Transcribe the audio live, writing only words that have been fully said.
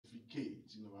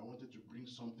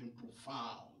something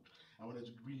profound. I wanted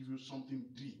to give you something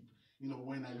deep.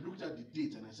 When I looked at the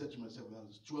date and I said to myself, that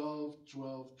was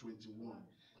 12/12/21.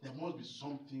 There must be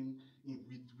something in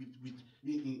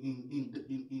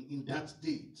that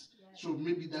date. Yes. So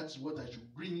maybe that's what I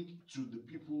should bring to the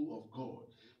people of God.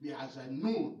 Because I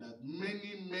know that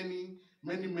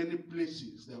many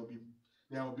places there will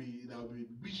be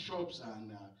bishops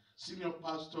and senior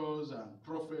pastors and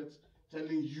prophets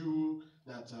telling you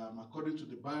that according to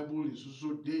the Bible, in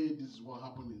so day, this is what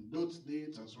happened in those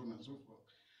dates, and so on and so forth.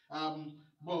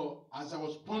 But as I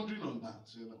was pondering on that,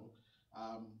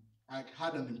 I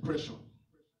had an impression.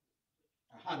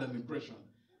 And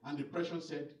the impression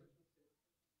said,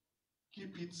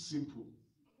 keep it simple.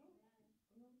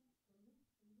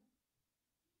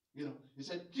 He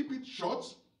said, keep it short,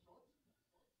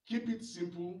 keep it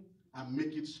simple, and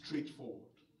make it straightforward.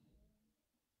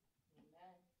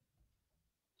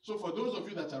 So for those of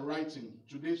you that are writing,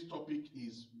 today's topic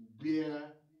is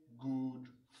bear good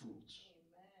fruit.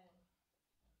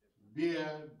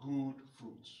 Bear good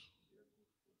fruit.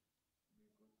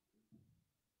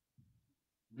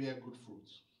 Bear good fruit.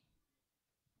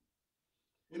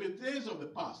 In the days of the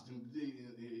past, in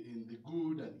the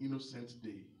good and innocent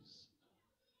days,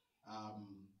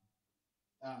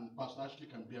 and Pastor Ashley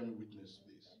can bear me witness to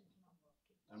this,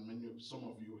 and some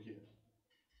of you here,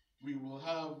 we will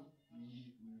have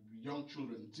young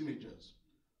children, teenagers,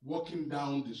 walking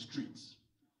down the streets,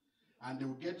 and they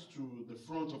will get to the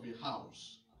front of a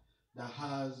house that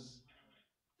has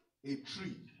a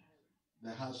tree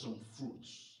that has some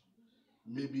fruits,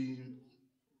 maybe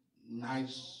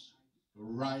nice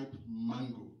ripe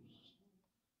mangoes,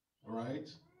 all right?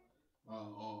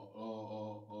 Or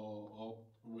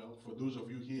well, for those of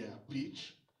you here,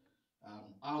 peach,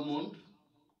 almond,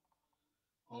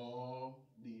 or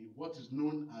what is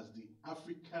known as the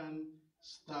African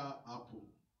star apple.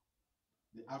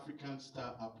 The African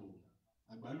star apple,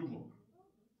 agbalumo,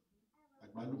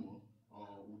 or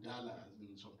udala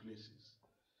in some places.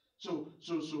 So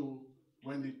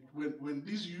when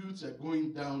these youths are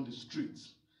going down the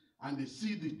streets and they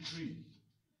see the tree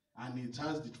and it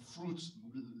has the fruits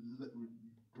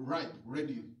ripe,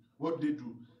 ready, what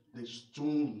do? They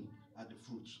stone at the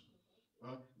fruits.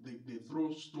 They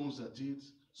throw stones at it.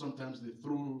 Sometimes they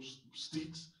throw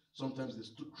sticks. Sometimes they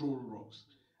throw rocks.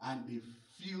 And they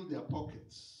fill their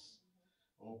pockets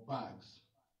or bags.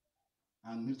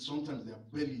 And sometimes their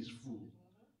belly is full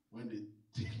when they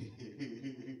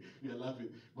you're laughing,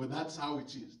 but that's how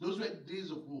it is. Those were the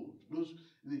days of old.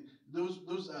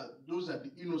 Those are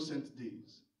the innocent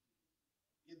days.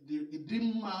 It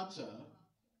didn't matter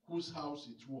whose house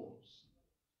it was,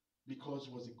 because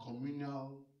it was a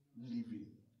communal living.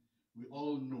 We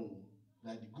all know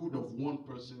that the good of one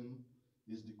person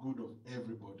is the good of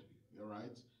everybody. All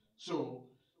right. So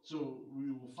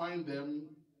we will find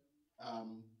them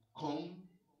come,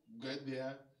 get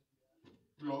there,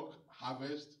 pluck,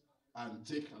 harvest, and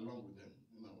take along with them.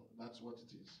 That's what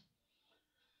it is.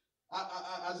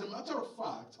 As a matter of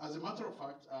fact,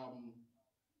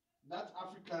 that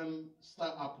African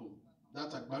star apple,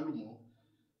 that agbalumo,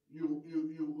 you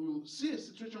will see a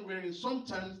situation wherein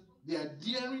sometimes they are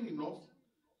daring enough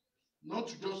not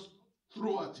to just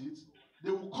throw at it.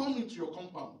 They will come into your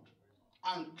compound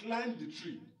and climb the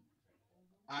tree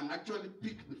and actually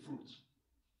pick the fruit.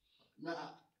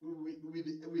 Now,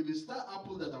 with the star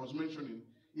apple that I was mentioning,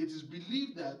 it is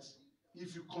believed that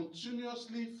if you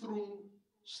continuously throw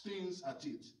stones at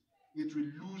it, it will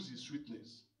lose its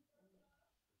sweetness.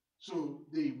 So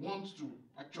they want to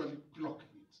actually pluck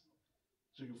it.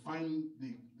 So you find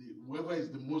the whoever is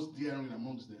the most daring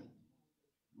amongst them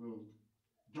will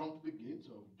jump the gate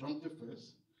or jump the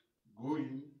fence, go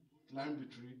in, climb the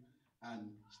tree,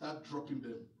 and start dropping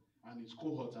them. And its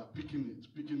cohorts are picking the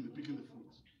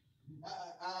fruits.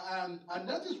 And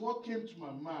that is what came to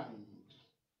my mind.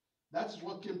 That is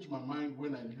what came to my mind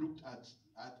when I looked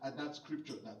at that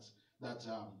scripture that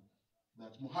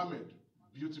Muhammad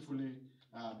beautifully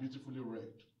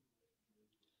read.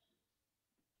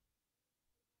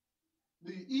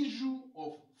 The issue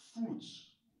of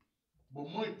fruits, but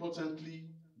more importantly,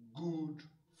 good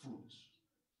fruits.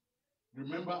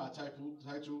 Remember our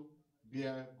title,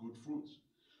 bear good fruits.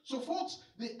 So folks,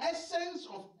 the essence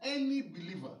of any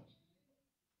believer,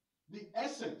 the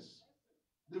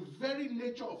very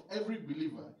nature of every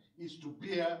believer is to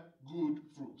bear good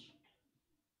fruit.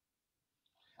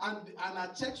 And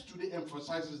our text today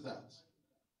emphasizes that.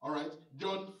 All right,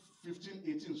 John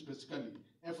 15:18 specifically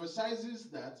emphasizes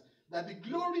that the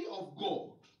glory of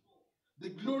God, the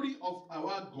glory of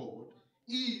our God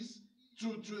is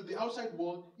to the outside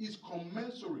world is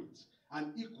commensurate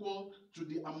and equal to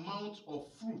the amount of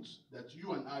fruit that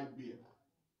you and I bear.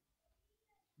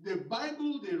 The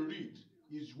Bible they read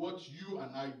is what you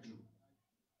and I do.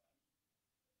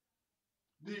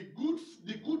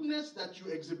 The goodness that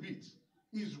you exhibit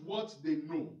is what they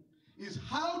know, is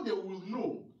how they will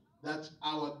know that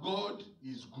our God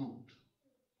is good.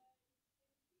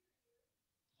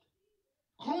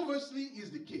 Conversely is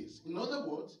the case. In other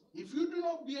words, if you do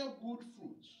not bear good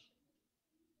fruit,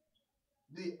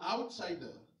 the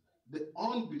outsider, the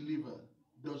unbeliever,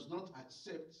 does not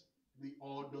accept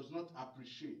or does not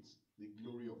appreciate the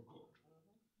glory of God.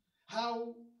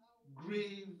 How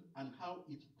grave and how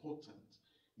important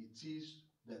it is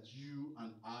that you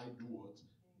and I do what?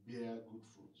 Bear good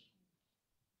fruit.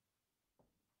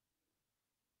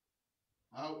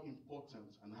 How important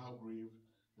and how grave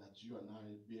that you and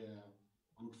I bear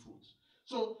good fruit.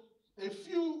 So a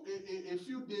few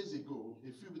days ago,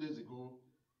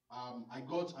 I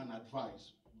got an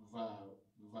advice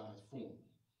via phone,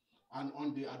 and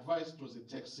on the advice it was a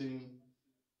text saying,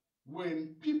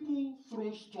 when people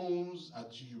throw stones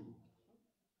at you,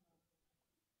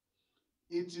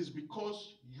 it is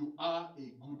because you are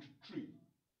a good tree,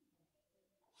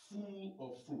 full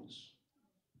of fruits.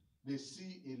 They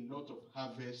see a lot of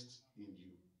harvest in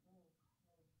you.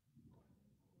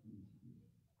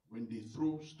 When they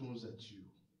throw stones at you,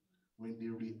 when they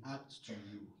react to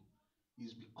you,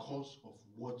 is because of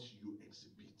what you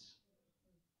exhibit.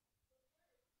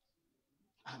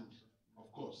 And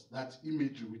of course, that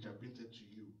imagery which I painted to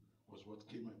you was what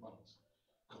came about.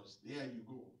 Because there you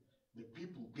go. The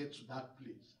people get to that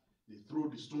place. They throw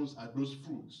the stones at those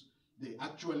fruits. They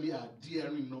actually are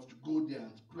daring enough to go there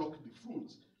and pluck the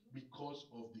fruits because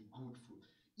of the good fruit.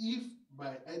 If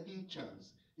by any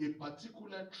chance a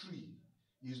particular tree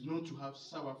is known to have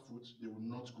sour fruit, they will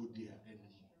not go there anymore.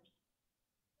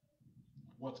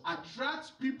 What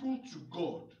attracts people to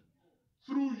God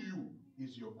through you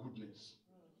is your goodness.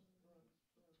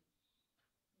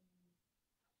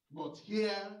 But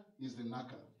here is the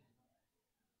knacker.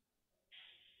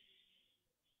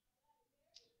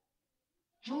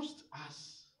 Just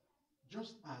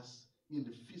as in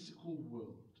the physical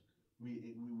world,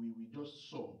 we just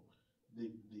saw the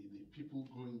people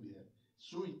going there,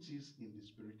 so it is in the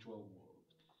spiritual world.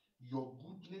 Your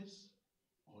goodness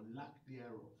or lack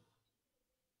thereof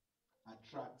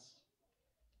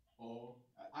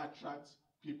attracts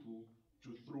people to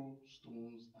throw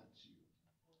stones at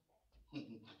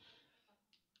you.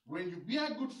 When you bear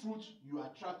good fruit, you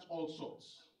attract all sorts.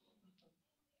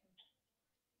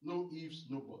 No ifs,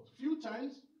 no buts. Few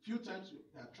times you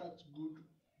attract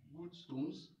good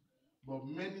stones, but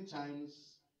many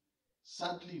times,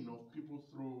 sadly enough, people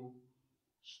throw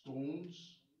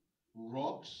stones,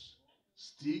 rocks,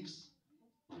 sticks,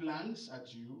 planks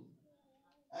at you,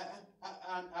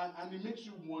 and it makes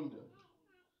you wonder.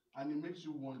 And it makes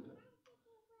you wonder,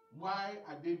 why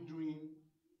are they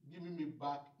giving me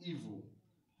back evil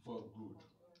for good?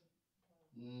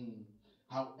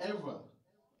 However,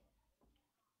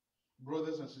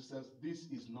 brothers and sisters, this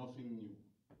is nothing new.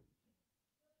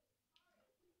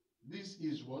 This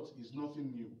is what is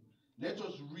nothing new. Let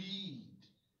us read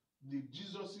the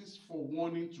Jesus'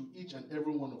 forewarning to each and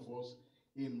every one of us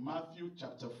in Matthew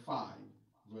chapter 5,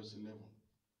 verse 11.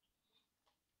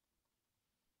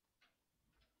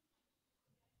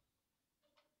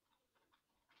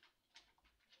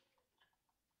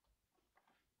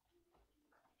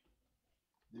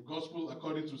 The Gospel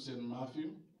according to St.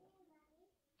 Matthew,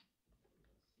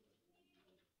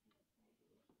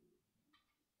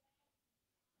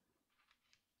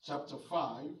 chapter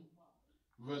 5,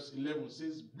 verse 11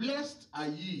 says, "Blessed are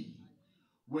ye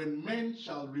when men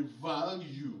shall revile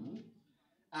you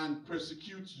and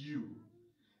persecute you,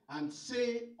 and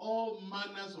say all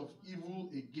manners of evil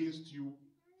against you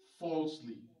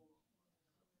falsely,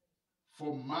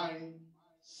 for my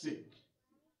sake."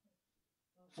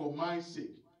 For my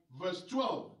sake. Verse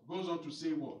 12 goes on to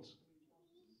say what?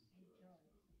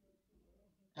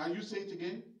 Can you say it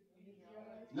again?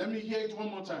 Let me hear it one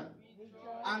more time.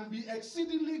 "And be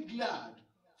exceedingly glad,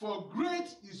 for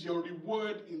great is your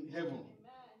reward in heaven.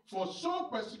 For so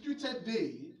persecuted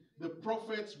they the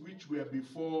prophets which were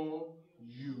before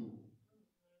you."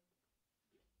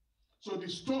 So the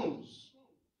stones,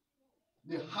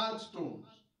 the hard stones,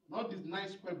 not the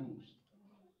nice pebbles,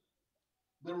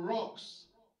 the rocks,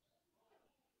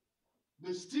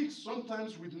 the sticks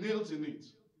sometimes with nails in it,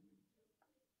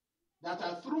 that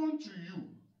are thrown to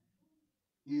you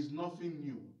is nothing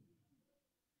new.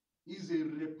 Is a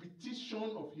repetition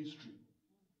of history.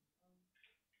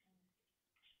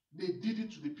 They did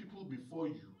it to the people before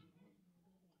you,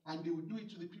 and they will do it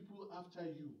to the people after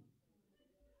you.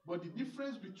 But the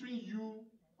difference between you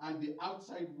and the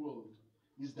outside world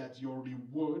is that your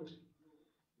reward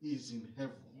is in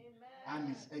heaven. Amen. And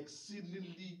is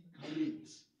exceedingly great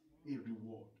a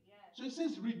reward. Yes. So it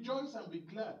says, rejoice and be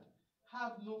glad.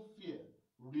 Have no fear.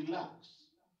 Relax.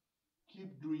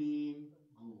 Keep doing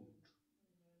good.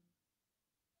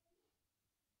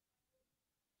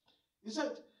 He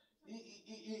said, in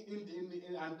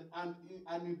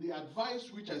the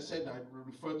advice which I said I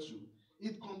referred to,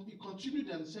 it continued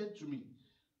and said to me,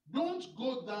 don't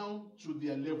go down to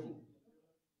their level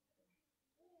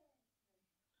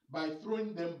by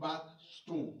throwing them back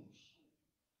stones,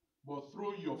 but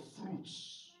throw your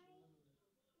fruits,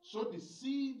 so the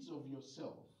seeds of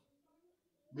yourself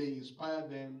may inspire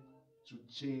them to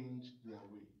change their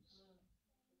ways.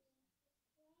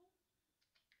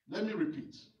 Let me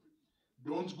repeat.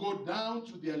 Don't go down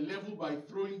to their level by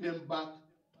throwing them back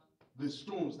the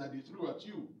stones that they threw at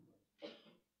you.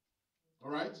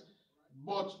 All right?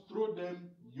 But throw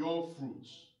them your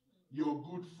fruits, your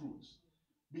good fruits,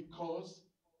 because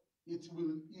it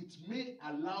may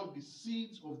allow the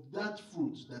seeds of that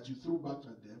fruit that you threw back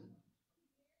at them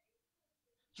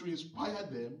to inspire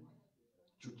them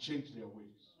to change their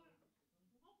ways.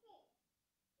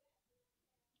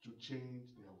 To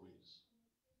change their ways.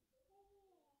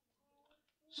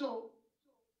 So,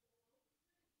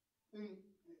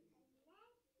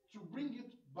 to bring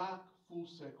it back full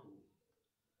circle,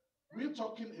 we're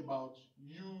talking about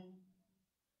you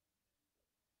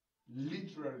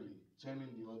literally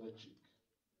turning the other cheek.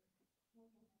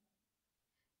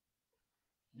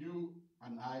 You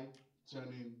and I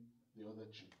turning the other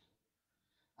cheek.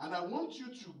 And I want you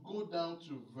to go down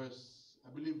to verse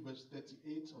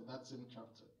 38 of that same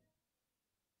chapter.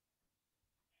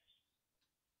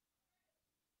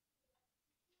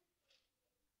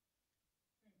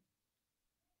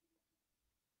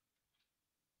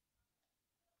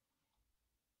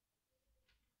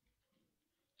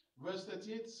 Verse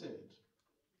 38 said,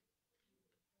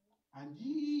 and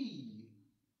ye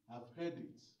have heard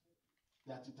it,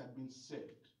 that it had been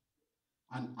said,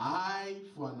 an eye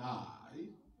for an eye,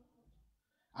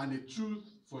 and a tooth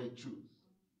for a tooth.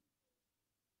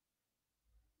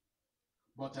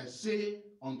 But I say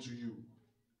unto you,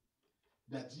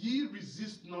 that ye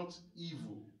resist not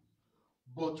evil,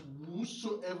 but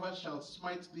whosoever shall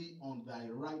smite thee on thy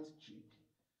right cheek,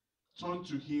 turn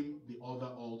to him the other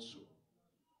also.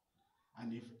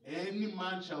 And if any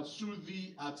man shall sue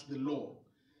thee at the law,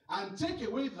 and take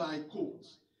away thy coat,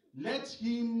 let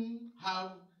him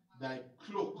have thy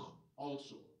cloak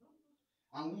also.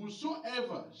 And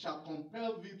whosoever shall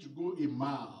compel thee to go a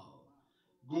mile,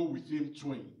 go with him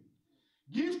twain.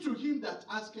 Give to him that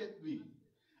asketh thee,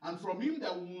 and from him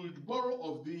that would borrow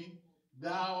of thee,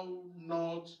 thou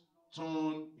not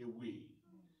turn away.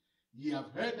 Ye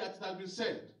have heard that it has been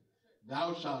said,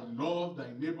 thou shalt love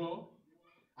thy neighbor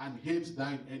and hate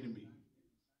thine enemy.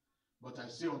 But I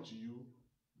say unto you,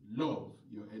 love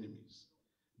your enemies.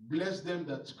 Bless them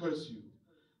that curse you.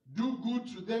 Do good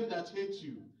to them that hate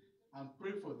you, and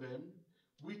pray for them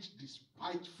which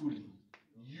despitefully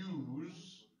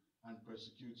use and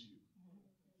persecute you.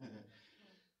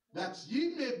 That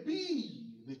ye may be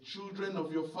the children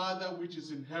of your Father which is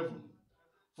in heaven.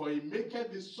 For he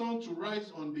maketh the sun to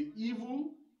rise on the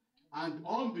evil and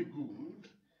on the good,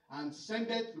 and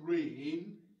sendeth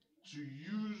rain to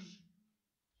use,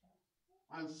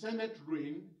 and sendeth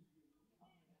rain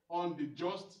on the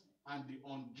just and the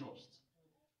unjust.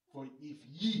 For if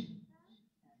ye,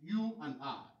 you and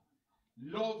I,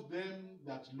 love them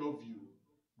that love you,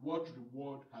 what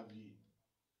reward have ye?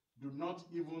 Do not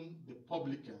even the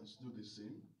publicans do the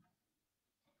same?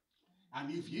 And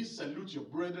if ye salute your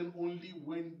brethren only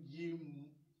when ye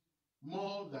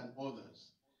more than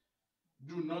others,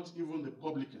 do not even the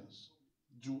publicans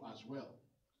do as well?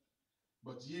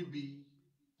 But ye be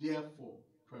therefore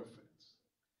perfect,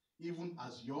 even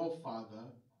as your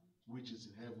Father which is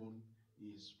in heaven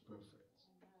is perfect.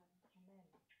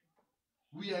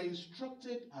 We are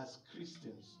instructed as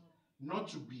Christians not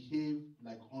to behave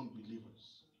like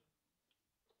unbelievers,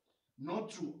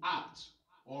 not to act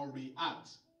or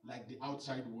react like the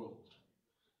outside world.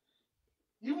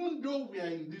 Even though we are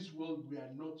in this world, we are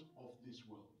not of this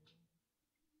world.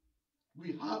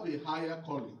 We have a higher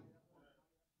calling.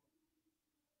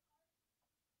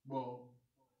 But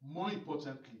more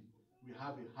importantly, we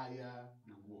have a higher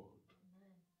reward.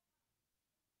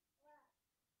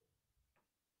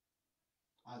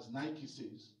 As Nike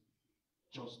says,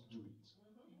 just do it.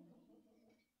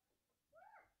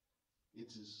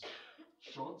 It is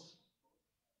short,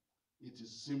 it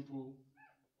is simple,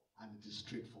 and it is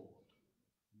straightforward.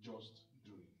 Just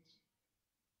do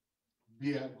it.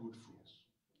 Bear good fruits.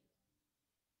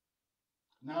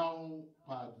 Now,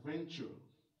 peradventure,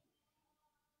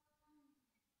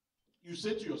 you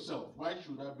say to yourself, why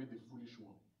should I be the foolish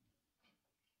one?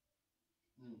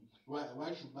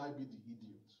 Why should I be the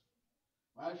idiot?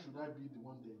 Why should I be the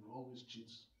one that always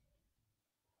cheats?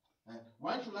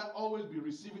 Why should I always be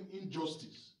receiving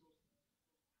injustice?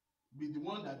 Be the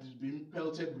one that is being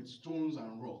pelted with stones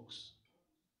and rocks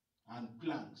and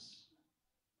planks.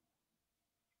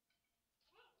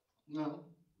 No,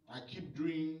 I keep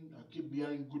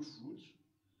bearing good fruit,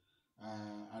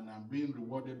 and I'm being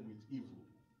rewarded with evil.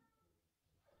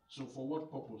 So for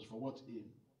what purpose? For what aim?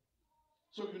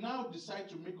 So you now decide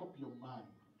to make up your mind.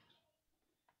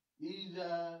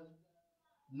 Either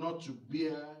not to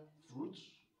bear fruit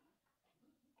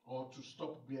or to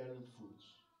stop bearing fruit.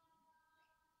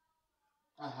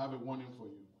 I have a warning for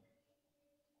you.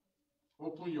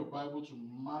 Open your Bible to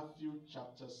Matthew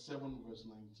chapter 7 verse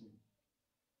 19.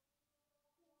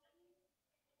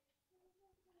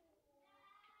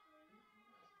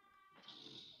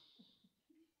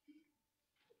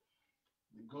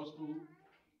 The Gospel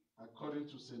according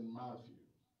to St. Matthew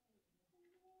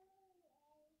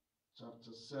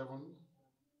chapter 7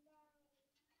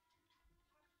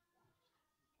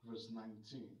 verse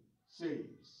 19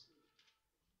 says,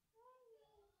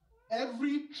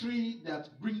 every tree that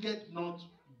bringeth not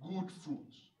good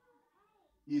fruit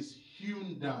is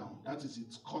hewn down, that is,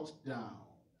 it's cut down,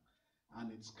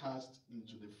 and it's cast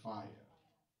into the fire.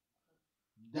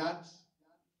 That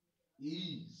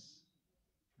is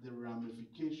the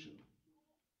ramification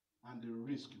and the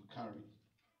risk you carry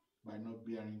by not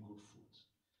bearing good fruit.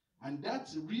 And that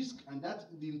risk and that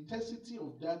the intensity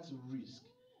of that risk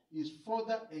is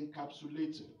further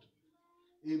encapsulated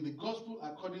in the Gospel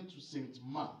according to St.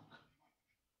 Mark,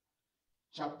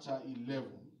 chapter 11.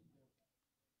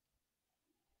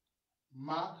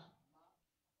 Mark,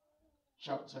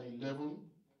 chapter 11,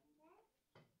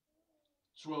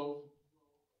 12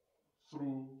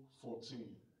 through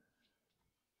 14.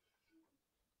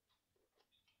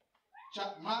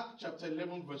 Mark chapter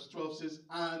 11 verse 12 says,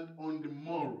 and on the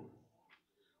morrow,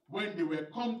 when they were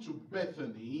come to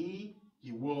Bethany,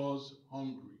 he was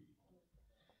hungry.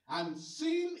 And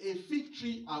seeing a fig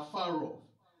tree afar off,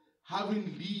 having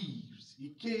leaves, he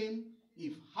came,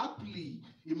 if haply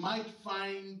he might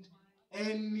find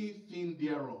anything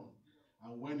thereon.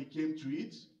 And when he came to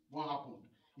it, what happened?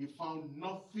 He found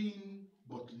nothing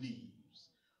but leaves,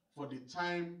 for the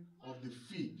time of the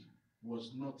fig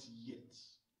was not yet.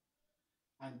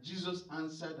 And Jesus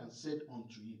answered and said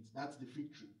unto it, that's the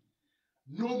fig tree,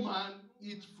 no man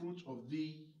eat fruit of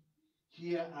thee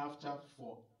hereafter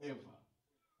forever.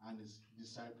 And his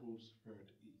disciples heard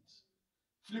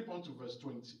it. Flip on to verse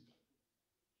 20.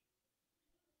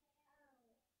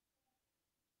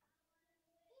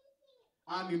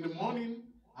 And in the morning,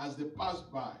 as they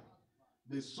passed by,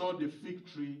 they saw the fig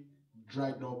tree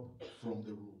dried up from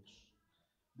the roots.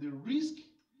 The risk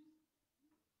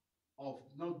of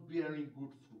not bearing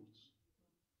good fruit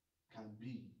can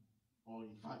be, or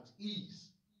in fact is,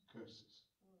 curses.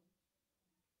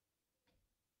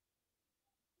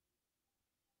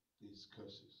 Is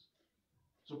curses.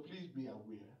 So please be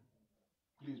aware.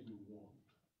 Please be warned.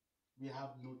 We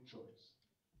have no choice.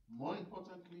 More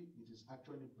importantly, it is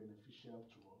actually beneficial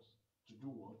to us to do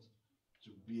what?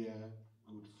 To bear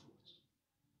good fruit.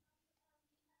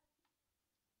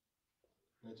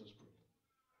 Let us pray.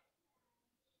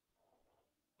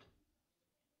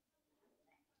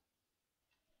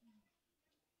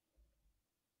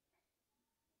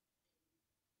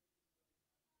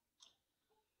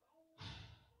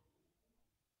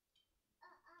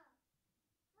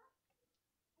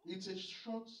 It's a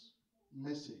short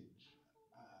message,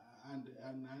 and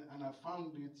I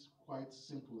found it quite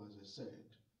simple, as I said,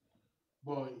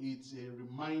 but it's a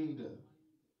reminder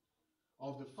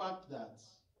of the fact that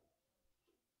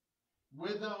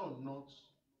whether or not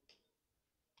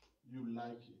you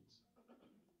like it,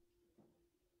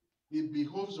 it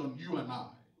behoves on you and I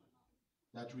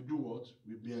that we do what?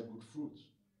 We bear good fruit.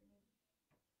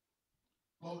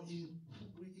 But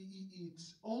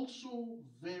it's also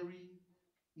very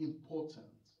important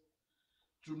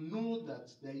to know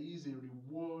that there is a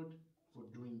reward for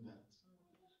doing that.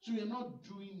 So you're not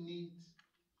doing it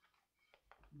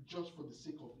just for the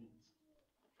sake of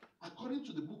it. According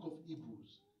to the book of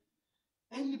Hebrews,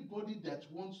 anybody that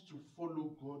wants to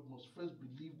follow God must first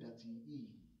believe that he is,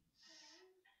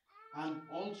 and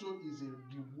also is a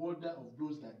rewarder of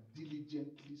those that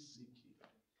diligently seek him.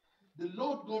 The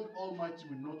Lord God Almighty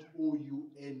will not owe you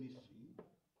anything,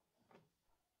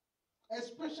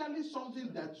 especially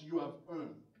something that you have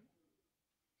earned.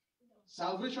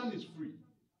 Salvation is free,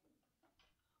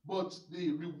 but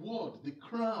the reward, the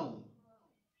crown,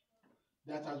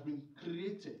 that has been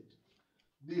created,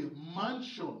 the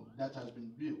mansion that has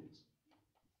been built,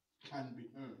 can be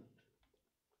earned.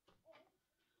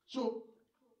 So,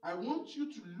 I want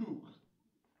you to look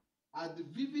at the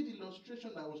vivid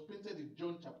illustration that was painted in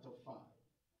John chapter 5,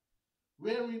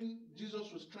 wherein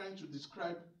Jesus was trying to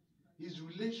describe his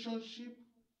relationship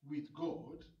with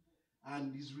God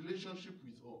and his relationship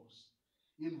with us.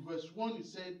 In verse 1, he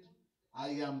said, I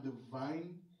am the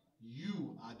vine,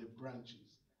 you are the branches,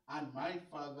 and my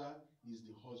Father is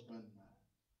the husbandman.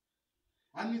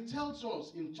 And he tells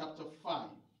us in chapter 5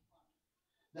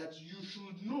 that you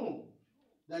should know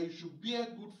that you should bear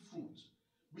good fruit,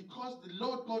 because the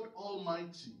Lord God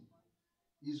Almighty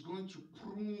is going to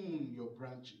prune your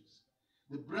branches.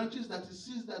 The branches that he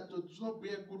sees that do not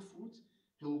bear good fruit,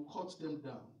 he will cut them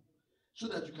down so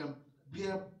that you can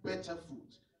bear better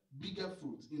fruit, bigger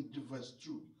fruit, in verse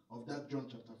 2 of that John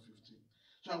chapter 15.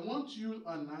 So I want you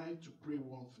and I to pray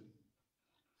one thing.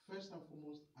 First and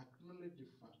foremost, acknowledge the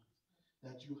fact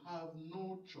that you have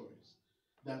no choice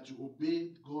than to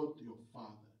obey God your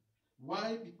Father.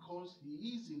 Why? Because he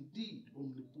is indeed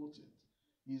omnipotent.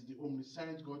 He is the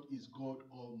omniscient God, is God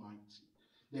Almighty.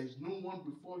 There is no one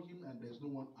before him and there is no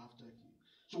one after him.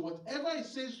 So whatever he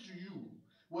says to you,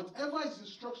 whatever his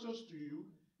instructions to you,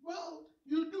 well,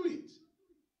 you do it.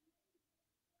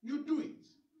 You do it.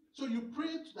 So you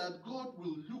pray that God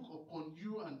will look upon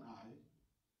you and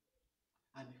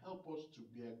I and help us to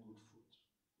bear good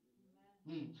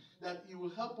fruit. That he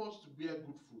will help us to bear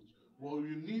good fruit. Well,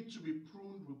 you need to be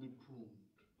pruned, will be pruned.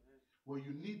 Where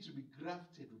you need to be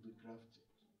grafted, will be grafted.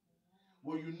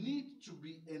 Where you need to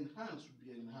be enhanced,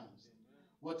 will be enhanced.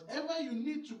 Whatever you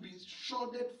need to be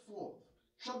shodded forth,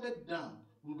 shodded down,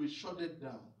 will be shodded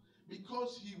down.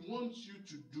 Because he wants you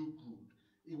to do good.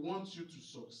 He wants you to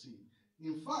succeed.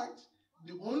 In fact,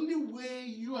 the only way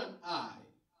you and I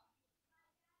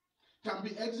can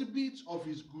be exhibits of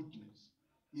his goodness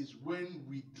is when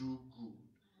we do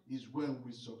good, is when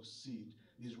we succeed,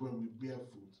 is when we bear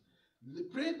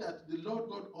fruit. Pray that the Lord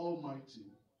God Almighty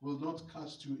will not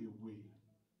cast you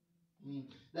away.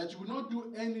 That you will not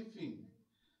do anything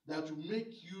that will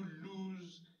make you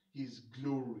lose his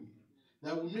glory,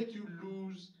 that will make you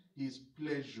lose his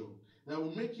pleasure, that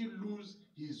will make you lose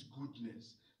his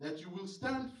goodness, that you will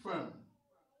stand firm.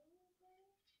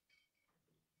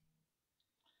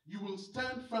 You will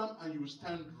stand firm and you will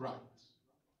stand right.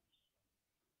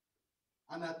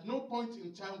 And at no point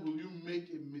in time will you make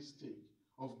a mistake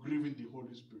of grieving the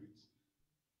Holy Spirit.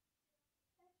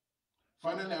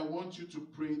 Finally, I want you to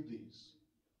pray this.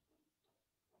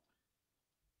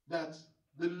 That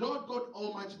the Lord God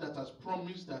Almighty that has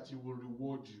promised that he will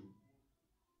reward you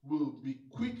will be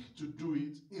quick to do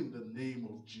it in the name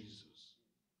of Jesus.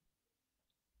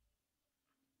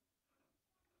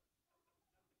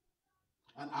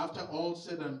 And after all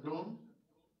said and done,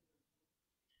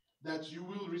 that you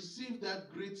will receive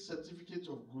that great certificate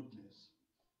of goodness.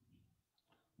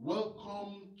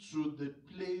 Welcome to the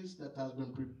place that has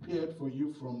been prepared for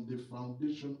you from the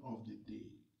foundation of the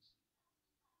days.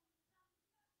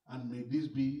 And may this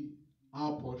be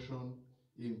our portion.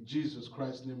 In Jesus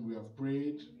Christ's name we have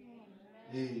prayed.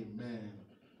 Amen.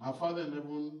 Our Father in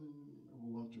heaven,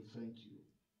 we want to thank you.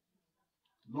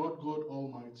 Lord God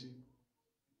Almighty,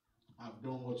 I've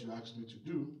done what you asked me to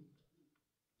do.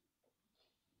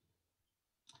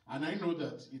 And I know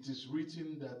that it is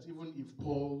written that even if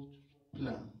Paul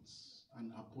plants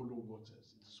and Apollo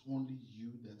waters, it is only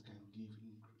you that can give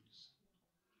increase.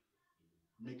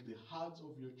 Make the hearts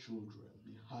of your children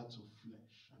the hearts of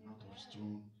flesh and not of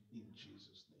stone, in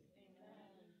Jesus' name.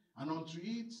 And unto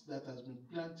it that has been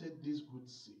planted this good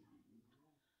seed,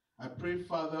 I pray,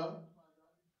 Father,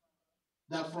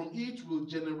 that from it will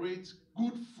generate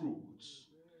good fruits,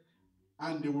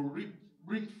 and they will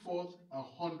bring forth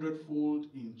 100-fold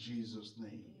in Jesus'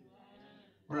 name.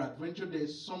 Peradventure, there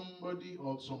is somebody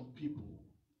or some people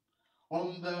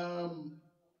under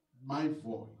my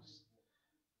voice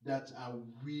that are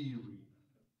weary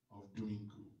of doing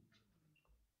good.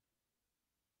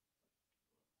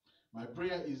 My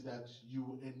prayer is that you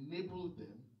will enable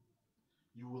them,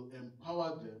 you will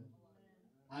empower them,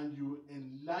 and you will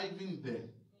enliven them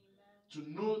to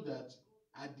know that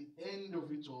at the end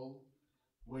of it all,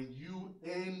 when you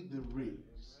end the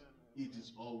race, it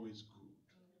is always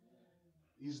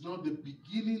good. It's not the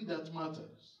beginning that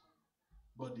matters,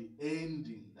 but the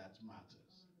ending that matters.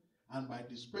 And by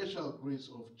the special grace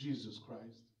of Jesus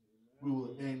Christ, we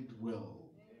will end well.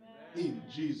 In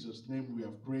Jesus' name we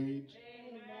have prayed.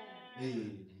 Amen.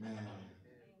 Amen.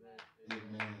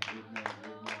 Amen. Amen.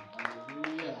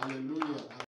 Hallelujah. Hallelujah.